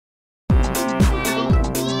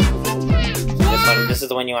is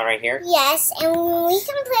the one you want right here? Yes, and we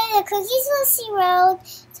can play the Cookies Lucy Road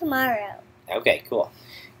tomorrow. Okay, cool.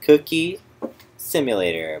 Cookie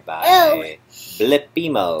Simulator by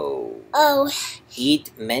Blippimo. Oh.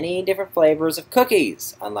 Eat many different flavors of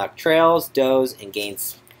cookies. Unlock trails, doughs, and gain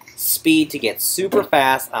speed to get super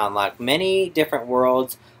fast. Unlock many different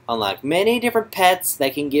worlds. Unlock many different pets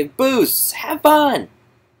that can give boosts. Have fun!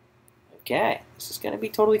 Okay, this is going to be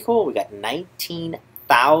totally cool. We got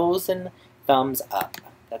 19,000 thumbs up.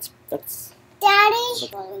 That's Daddy,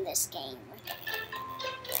 playing this game.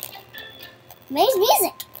 Makes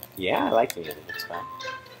music. Yeah, I like the music. It's fun.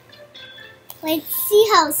 Like, see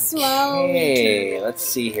how slow. Okay, let's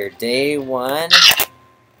see here. Day 1.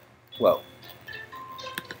 Whoa.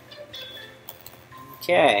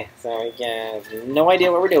 Okay, so we have no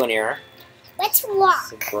idea what we're doing here. Let's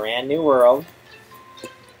walk. It's a brand new world.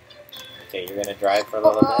 Okay, you're gonna drive for a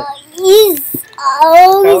little bit. Yes.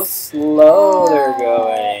 How slow they're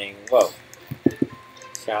going. Whoa.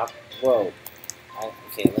 Stop. Whoa.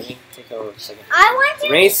 Okay, let me take over for a second. I want to.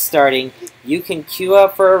 Race starting. You can queue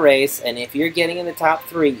up for a race, and if you're getting in the top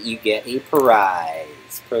 3, you get a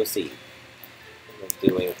prize. Proceed. Let's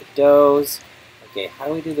do away with the doughs. Okay, how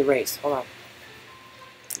do we do the race? Hold on.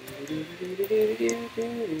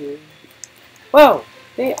 Whoa!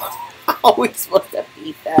 They always supposed to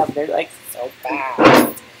beat them. They're like so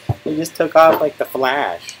fast. They just took off like the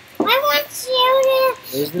Flash. I want you to.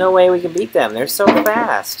 There's no way we can beat them. They're so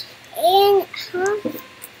fast. And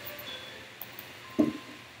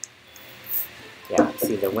Yeah,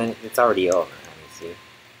 see the win. It's already over. Let me see.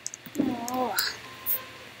 Oh.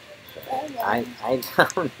 I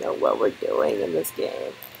don't know what we're doing in this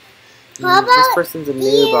game. How about this person's a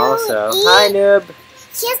noob also. Hi, noob.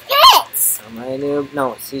 She's grits. Am I a noob?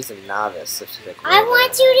 No, she's a novice, so she's like. I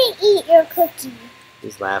want you to eat your cookie.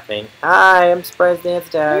 He's laughing. Hi, I'm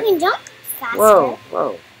surprisedanceattack. You can jump faster. Whoa,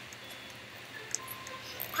 whoa.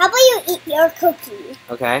 How about you eat your cookie?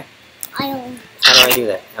 Okay. I don't. How do I do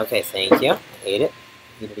that? Okay, thank you. Ate it.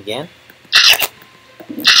 Eat it again.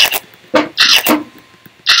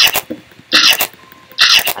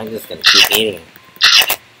 I'm just gonna keep eating.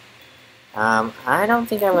 I don't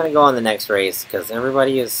think I'm gonna go on the next race because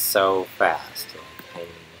everybody is so fast. I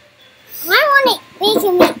want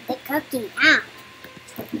to make the cookie now.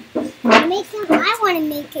 I want to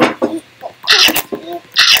make it eat the cookie.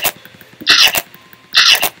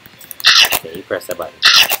 Okay, you press that button.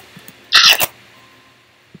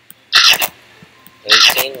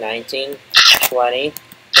 18, 19, 20,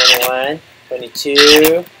 21,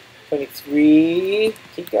 22, 23.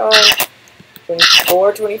 Keep going.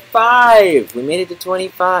 24, 25. We made it to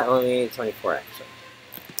 25. Oh, we made it to 24 actually.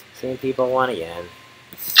 Same people won again.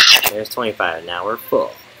 There's 25. Now we're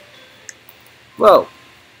full. Whoa.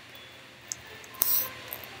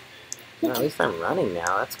 Well, at least I'm running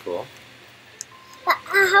now. That's cool. But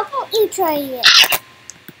how about you try it?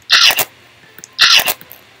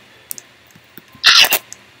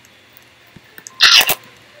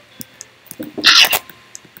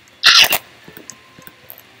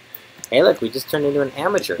 Hey, look, we just turned into an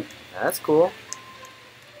amateur. That's cool.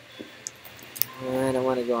 I don't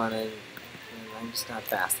want to go on it. I'm just not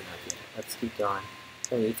fast enough yet. Let's keep going.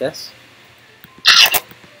 Can we eat this?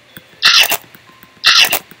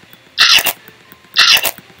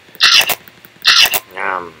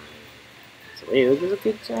 Yum. So, wait, look, there's a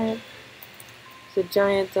good giant. There's a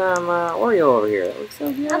giant Oreo over here. That looks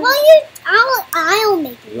so good. How about you? I'll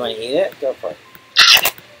make it. You want to eat it? Go for it.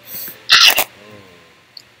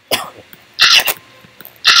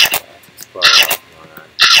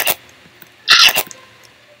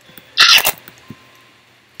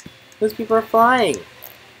 Those people are flying.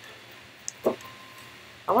 I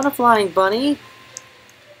want a flying bunny.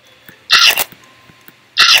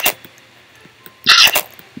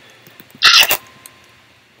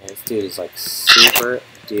 And this dude is like super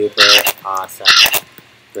duper awesome.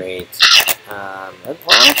 Great.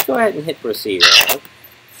 Let's go ahead and hit proceed. Let's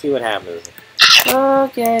see what happens.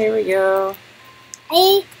 Okay, here we go.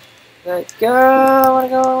 Hey. Let's go. I wanna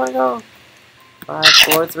go. I wanna go. 5,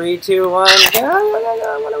 4, 3, 2, 1, go! I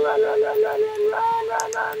wanna run.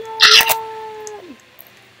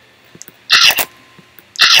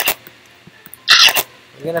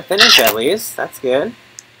 We're gonna finish at least. That's good.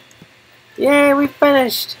 Yay, we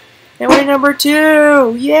finished! And we're number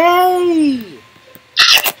 2! Yay!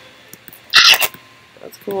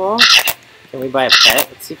 That's cool. Can we buy a pet?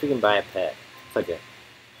 Let's see if we can buy a pet. Click it.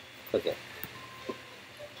 Click it.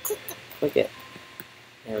 Click it.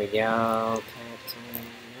 There we go. Pet.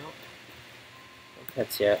 Nope. No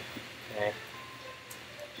pets yet. Okay.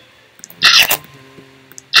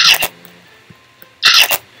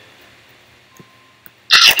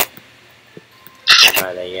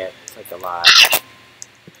 are they yet? It's like a lot.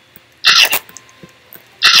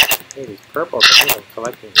 Hey, these purple things. I'm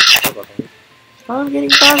collecting these purple things. Oh, I'm getting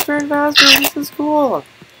faster and faster. This is cool.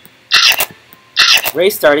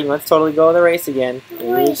 Race starting. Let's totally go in the race again.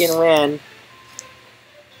 Maybe we can win.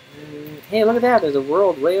 Hey, look at that. There's a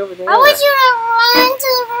world way over there. I want you to run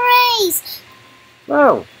to the race.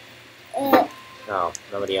 Whoa. Oh,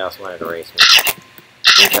 nobody else wanted to race me.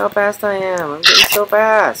 Look how fast I am. I'm getting so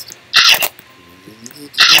fast.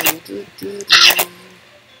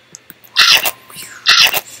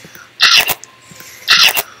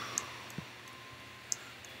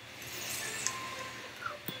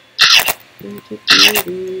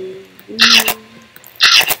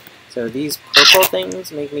 So these purple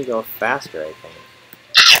things make me go faster, I think.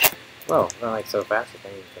 Whoa, I'm like so fast I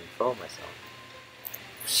can't even control myself.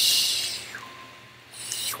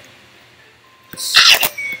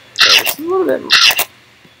 Okay, this is a little bit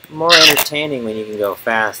more entertaining when you can go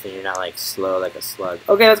fast and you're not like slow like a slug.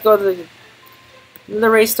 Okay, let's go to the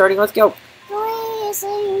race starting. Let's go.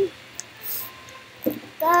 Racing.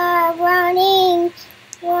 Go running.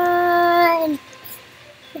 Run.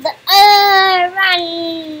 Run.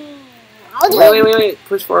 Wait.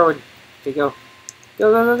 Push forward. Okay, go. Go.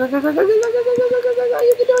 You can do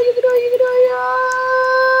it.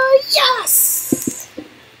 Yes!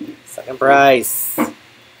 Second prize.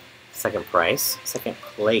 Second prize. Second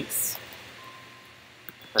place.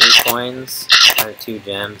 100 coins. 102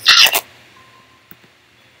 gems.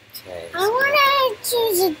 Okay. I want to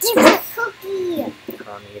choose a different cookie.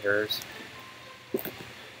 Meters.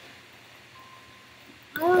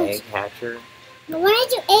 Egg hatcher. I want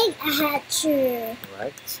to do egg hatcher.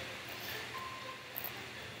 What?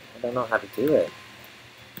 I don't know how to do it.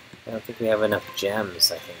 I don't think we have enough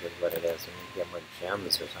gems, I think is what it is. We need to get more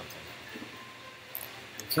gems or something.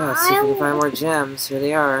 Okay, let's see if we can find more gems. Here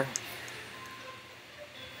they are.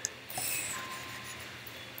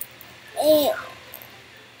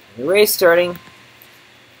 New race starting.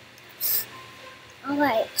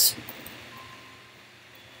 Alright.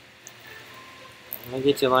 Let me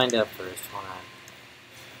get you lined up first. Hold on.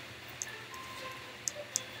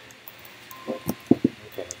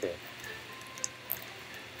 Okay.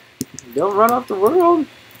 Don't run off the world.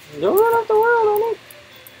 Don't run off the world, honey.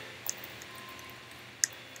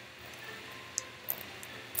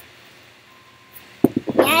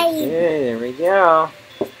 Yay. Okay, there we go.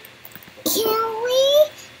 Can we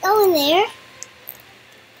go in there?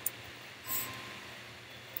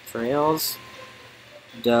 Trails,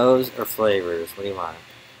 doughs, or flavors? What do you want?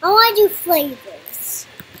 I want to do flavors.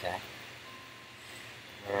 Okay.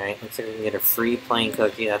 Alright, looks like we can get a free plain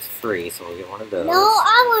cookie. That's free, so we'll get one of those. No,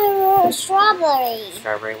 I want a strawberry.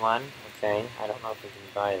 Strawberry one? Okay. I don't know if we can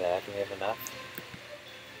buy that. Do we have enough?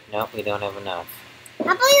 Nope, we don't have enough.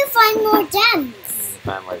 How about you find more We gems? need to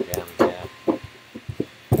find more gems, yeah.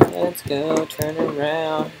 Let's go turn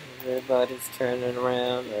around. Everybody's turning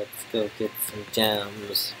around. Let's go get some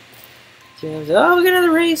gems. Gems. Oh, we got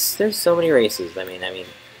another race. There's so many races. I mean,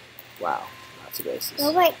 wow. Lots of races.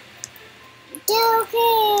 Oh, wait.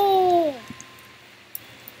 Okay.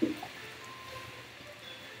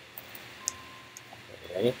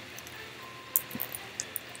 Ready?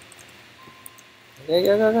 Okay,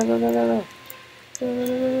 go.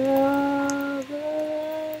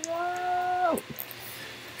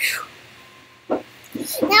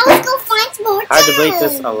 Now let's go find some more gems. Hard to beat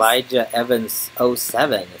this Elijah Evans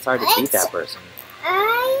 07. It's hard to beat that person. I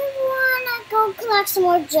want to go collect some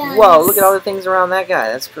more gems. Whoa, look at all the things around that guy.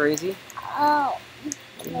 That's crazy. Oh.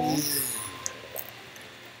 Okay.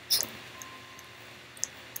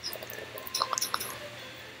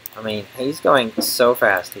 I mean, he's going so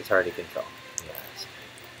fast, he's hard to control. Yes.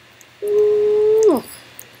 Ooh.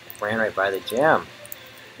 Ran right by the gym.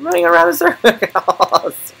 I'm running around the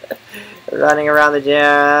circles. Running around the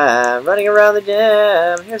gym. Running around the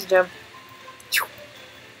gym. Here's the gym.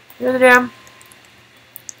 Here's the gym.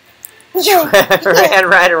 Ran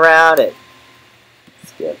right around it.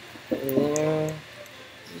 Skip. There.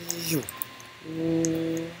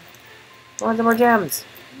 I want some more gems.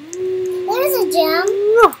 There's a gem.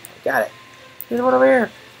 Got it. There's one over here.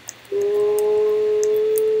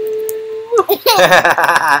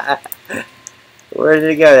 Where did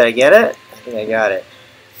it go? Did I get it? I think I got it.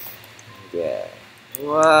 Yeah.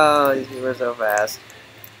 Whoa, these people are so fast.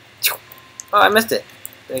 Oh, I missed it.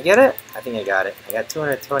 Did I get it? I think I got it. I got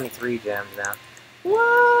 223 gems now.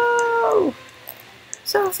 Whoa!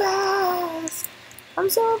 So fast! I'm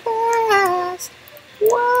so fast!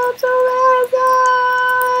 Whoa, I'm so fast!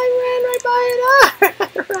 I ran right by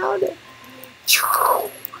it! Around it!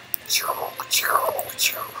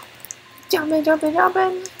 Jumping!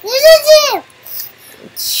 There's a gem.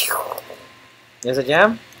 There's a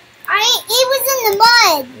gem? It was in the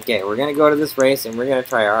mud. Okay, we're gonna go to this race and we're gonna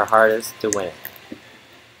try our hardest to win it.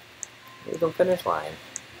 Here's the finish line.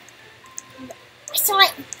 I saw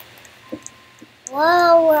it.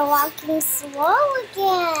 Whoa, we're walking slow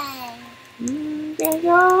again. There you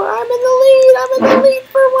go. I'm in the lead. I'm in the lead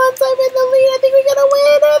for once. I'm in the lead. I think we're gonna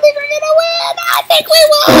win. I think we're gonna win. I think we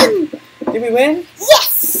won. Did we win?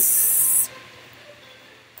 Yes.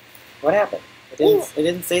 What happened? It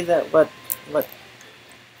didn't say that. What?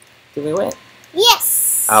 Did we win?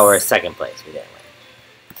 Yes. Oh, we're second place. We didn't win.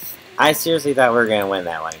 I seriously thought we were gonna win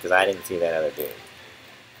that one because I didn't see that other dude.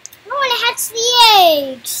 I want to hatch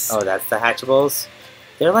the eggs. Oh, that's the hatchables?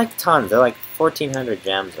 They're like tons. They're like 1,400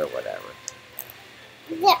 gems or whatever.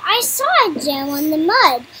 I saw a gem on the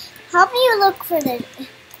mud. Help me look for the...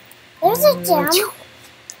 There's a gem.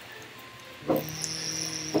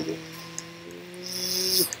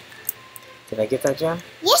 Did I get that gem?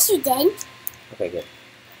 Yes, you did. Okay, good.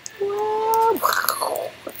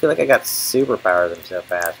 I feel like I got superpowers. I'm so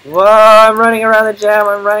fast. Whoa, I'm running around the gem.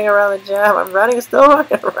 I'm running around the gem. I'm still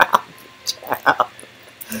running around the gem.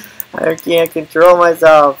 I can't control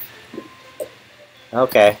myself.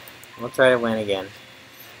 Okay, we'll try to win again.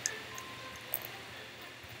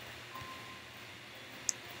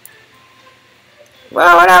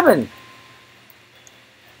 Whoa, what happened?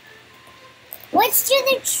 Let's do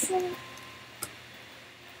the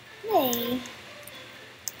Hey.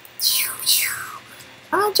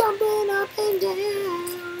 I'm jumping up and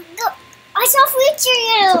down. Go. I saw future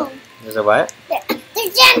you. There's a what?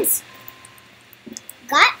 They're gems.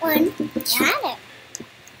 Got one. Got it.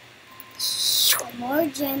 The more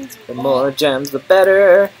gems, The more gems, the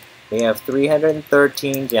better. We have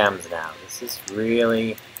 313 gems now. This is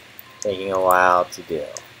really taking a while to do.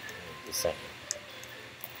 Just saying.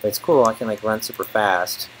 But it's cool. I can like run super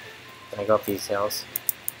fast. Can I go up these hills?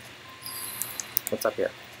 What's up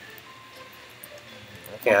here?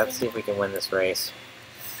 Okay, let's see if we can win this race.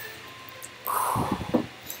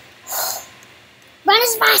 run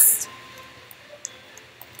as fast.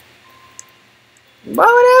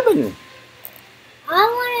 What happened? I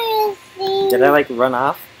want to see. Did I like run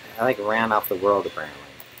off? I like ran off the world apparently.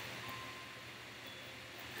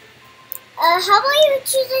 How about you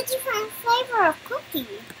choose a different flavor of cookie?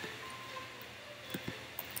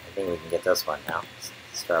 I think we can get this one now.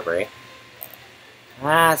 Strawberry.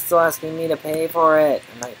 Ah, it's still asking me to pay for it.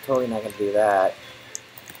 I'm totally not going to do that.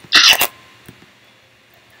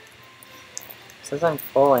 Since I'm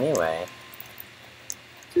full anyway.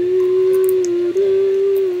 Maybe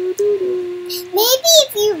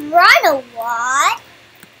if you run a lot,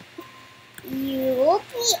 you'll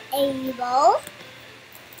be able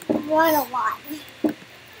to run a lot.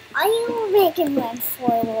 I will make him run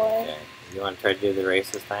forward. Okay. You want to try to do the race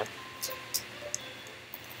this time?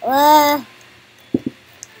 Whoa!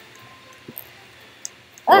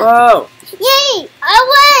 Yay! I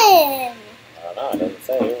won! I don't know, it doesn't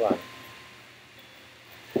say who won.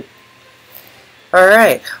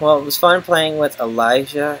 Alright, well it was fun playing with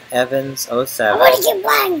Elijah Evans 07. I want to get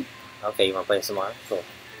one! Okay, you want to play some more? Cool.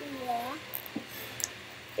 Yeah.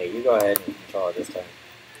 Okay, you go ahead and control it this time.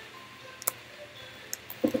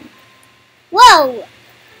 Whoa!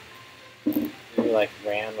 You like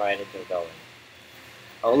ran right into the building.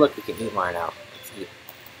 Oh look, we can eat more now. Let's eat.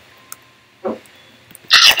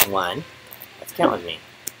 1. Let's count with me.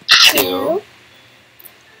 2,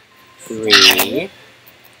 3,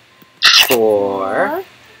 4,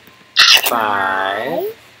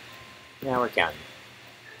 5. Now we're counting.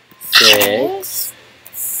 6,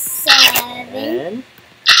 7,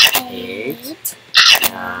 8,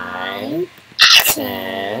 9,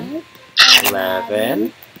 10,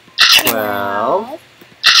 11, 12,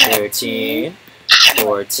 13,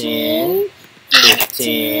 14,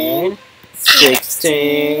 15,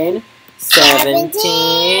 16,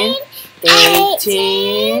 17,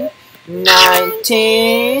 18,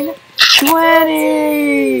 19,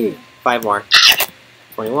 20! 5 more.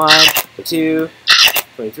 21, 22,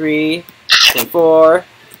 23, 24,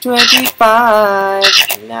 25.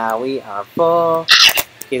 Now we are full.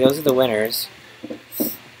 Okay, those are the winners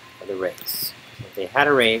of the race. If they had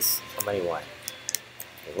a race, somebody won.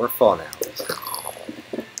 Okay, we're full now.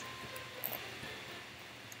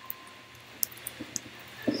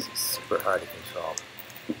 This is super hard to control.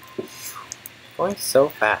 Going so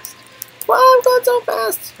fast. Wow, I'm going so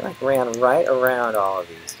fast! I ran right around all of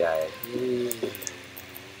these guys.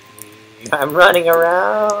 I'm running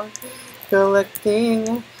around,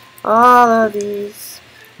 collecting all of these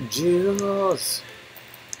jewels.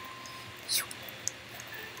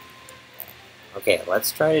 Okay,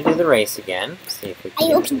 let's try to do the race again. See if we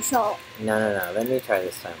can. I will control. No. Let me try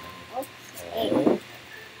this time. Okay.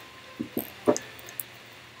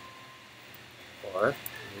 4,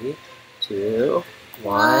 3, 2, 1.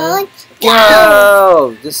 One,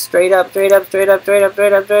 Go! Just straight up, straight up, straight up, straight up,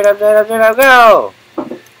 straight up, straight up, straight up, straight up, go!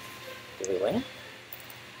 Did we win?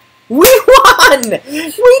 We won! We did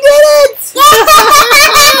it!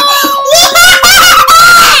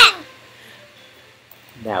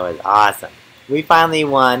 That was awesome. We finally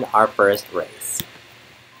won our first race.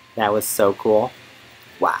 That was so cool.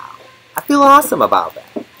 Wow. I feel awesome about that.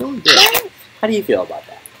 Feeling good. How do you feel about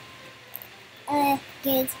that?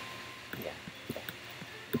 Good. Yeah.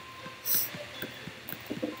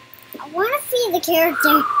 I want to feed the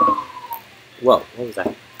character. Whoa, what was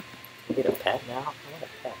that? You get a pet now? I want a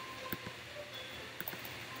pet.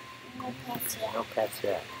 No pets yet. No pets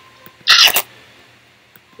yet.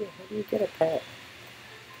 Yeah, how do you get a pet?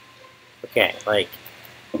 Okay, like...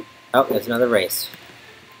 Oh, there's another race.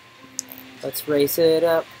 Let's race it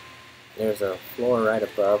up. There's a floor right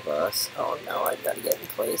above us. Oh no, I gotta get in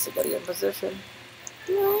place. I gotta get in position.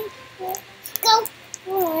 One, go.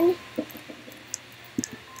 One.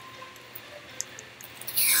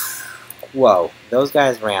 Whoa, those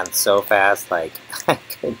guys ran so fast, like, I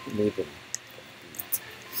couldn't even compete.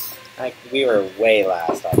 Like, we were way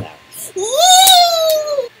last on that.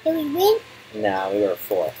 Yay! Did we win? No, we were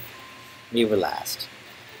 4th. We were last.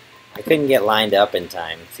 I couldn't get lined up in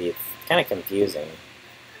time. See, it's kind of confusing.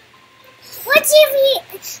 What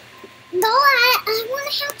if we... No, I want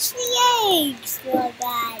to hatch the eggs real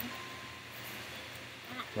bad.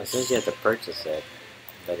 Well, it says you have to purchase it,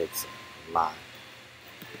 but it's a lot.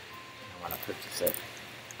 I want to purchase it.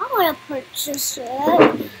 I want to purchase it. No,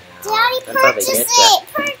 Daddy, that's how they purchase get it! you.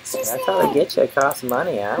 Purchase That's it! how they get you. It costs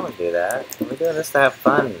money. I don't do that. We're doing this to have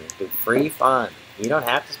fun. Do free fun. You don't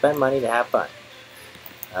have to spend money to have fun.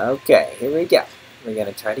 Okay, here we go. We're going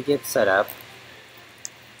to try to get set up.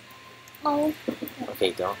 Oh.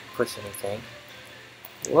 Okay, don't push anything.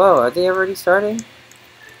 Whoa, are they already starting?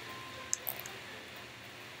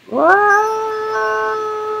 Whoa!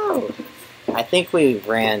 I think we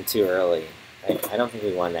ran too early. I don't think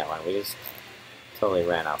we won that one. We just totally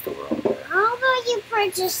ran off the world there. How about you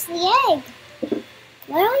purchase the egg?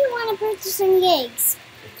 Why don't you want to purchase any eggs?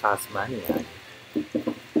 It costs money, honey.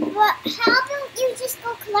 But how about you just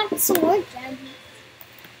go collect some more gems?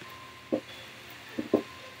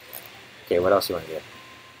 Okay, what else you want to do?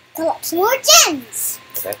 Collect some more gems!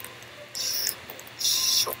 Okay.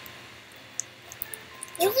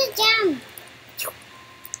 Here's a gem.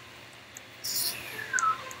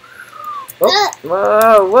 Oh,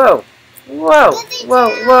 whoa, whoa, whoa, whoa,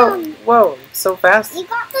 whoa, whoa, so fast. You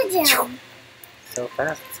got the gem. So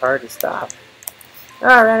fast, it's hard to stop.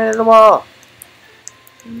 Ah, I ran into the wall.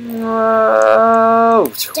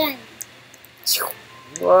 Whoa. Done.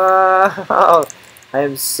 Whoa. I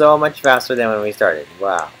am so much faster than when we started.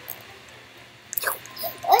 Wow.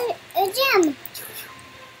 A gem.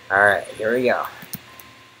 Alright, here we go.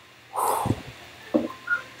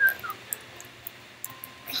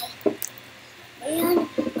 And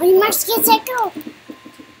on your marks, get set, go.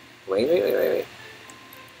 Wait.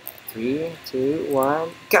 3, 2, 1,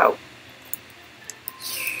 go!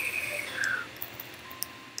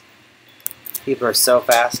 People are so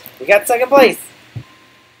fast. We got 2nd place!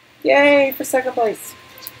 Yay for 2nd place!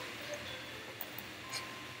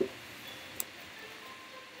 Let's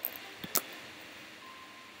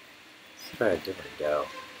try a different dough.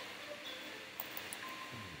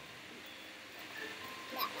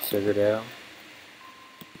 Sugar dough.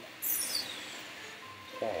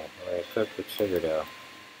 Okay, we're gonna cook with sugar dough.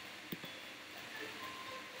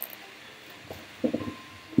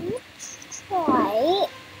 Let's try.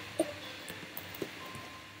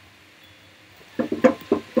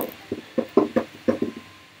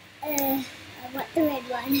 I want the red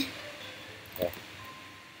one. Okay.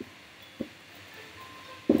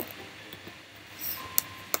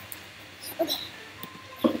 Okay.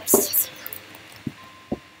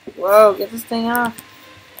 Whoa, get this thing off.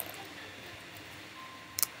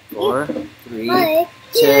 4, 3,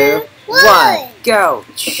 2, 1, go!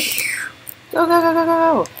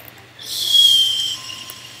 Go!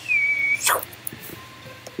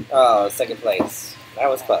 Oh, 2nd place. That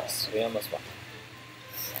was close. We almost won.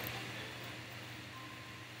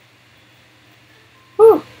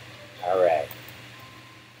 Whew. Alright.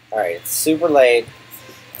 Alright, it's super late.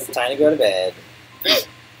 It's time to go to bed.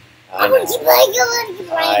 I know,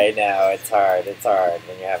 it's hard. It's hard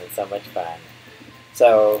when you're having so much fun.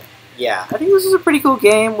 So, yeah, I think this is a pretty cool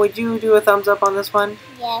game. Would you do a thumbs up on this one?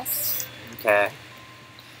 Yes. Okay.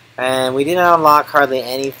 And we didn't unlock hardly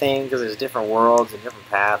anything because there's different worlds and different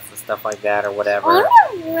paths and stuff like that or whatever. I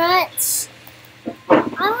want rats. I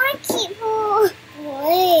want to keep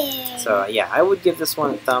playing. So yeah, I would give this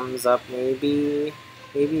one a thumbs up, maybe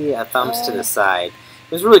a thumbs to the side.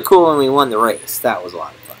 It was really cool when we won the race. That was a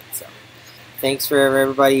lot of fun. So thanks for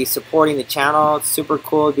everybody supporting the channel. It's super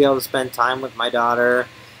cool to be able to spend time with my daughter.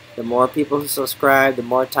 The more people who subscribe, the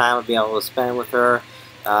more time I'll be able to spend with her.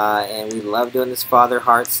 And we love doing this Father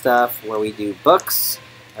Heart stuff where we do books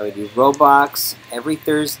and we do Roblox every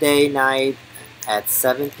Thursday night at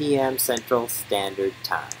 7 p.m. Central Standard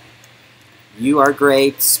Time. You are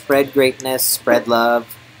great. Spread greatness, spread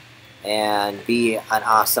love, and be an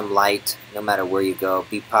awesome light no matter where you go.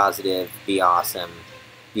 Be positive, be awesome,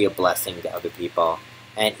 be a blessing to other people,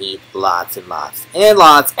 and eat lots and lots and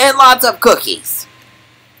lots and lots of cookies.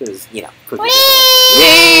 Because, you know, cookies.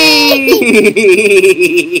 Yay!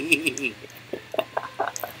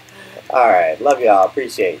 Alright, love y'all.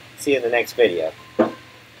 Appreciate it. See you in the next video.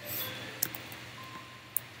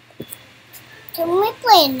 Can we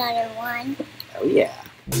play another one? Oh, yeah.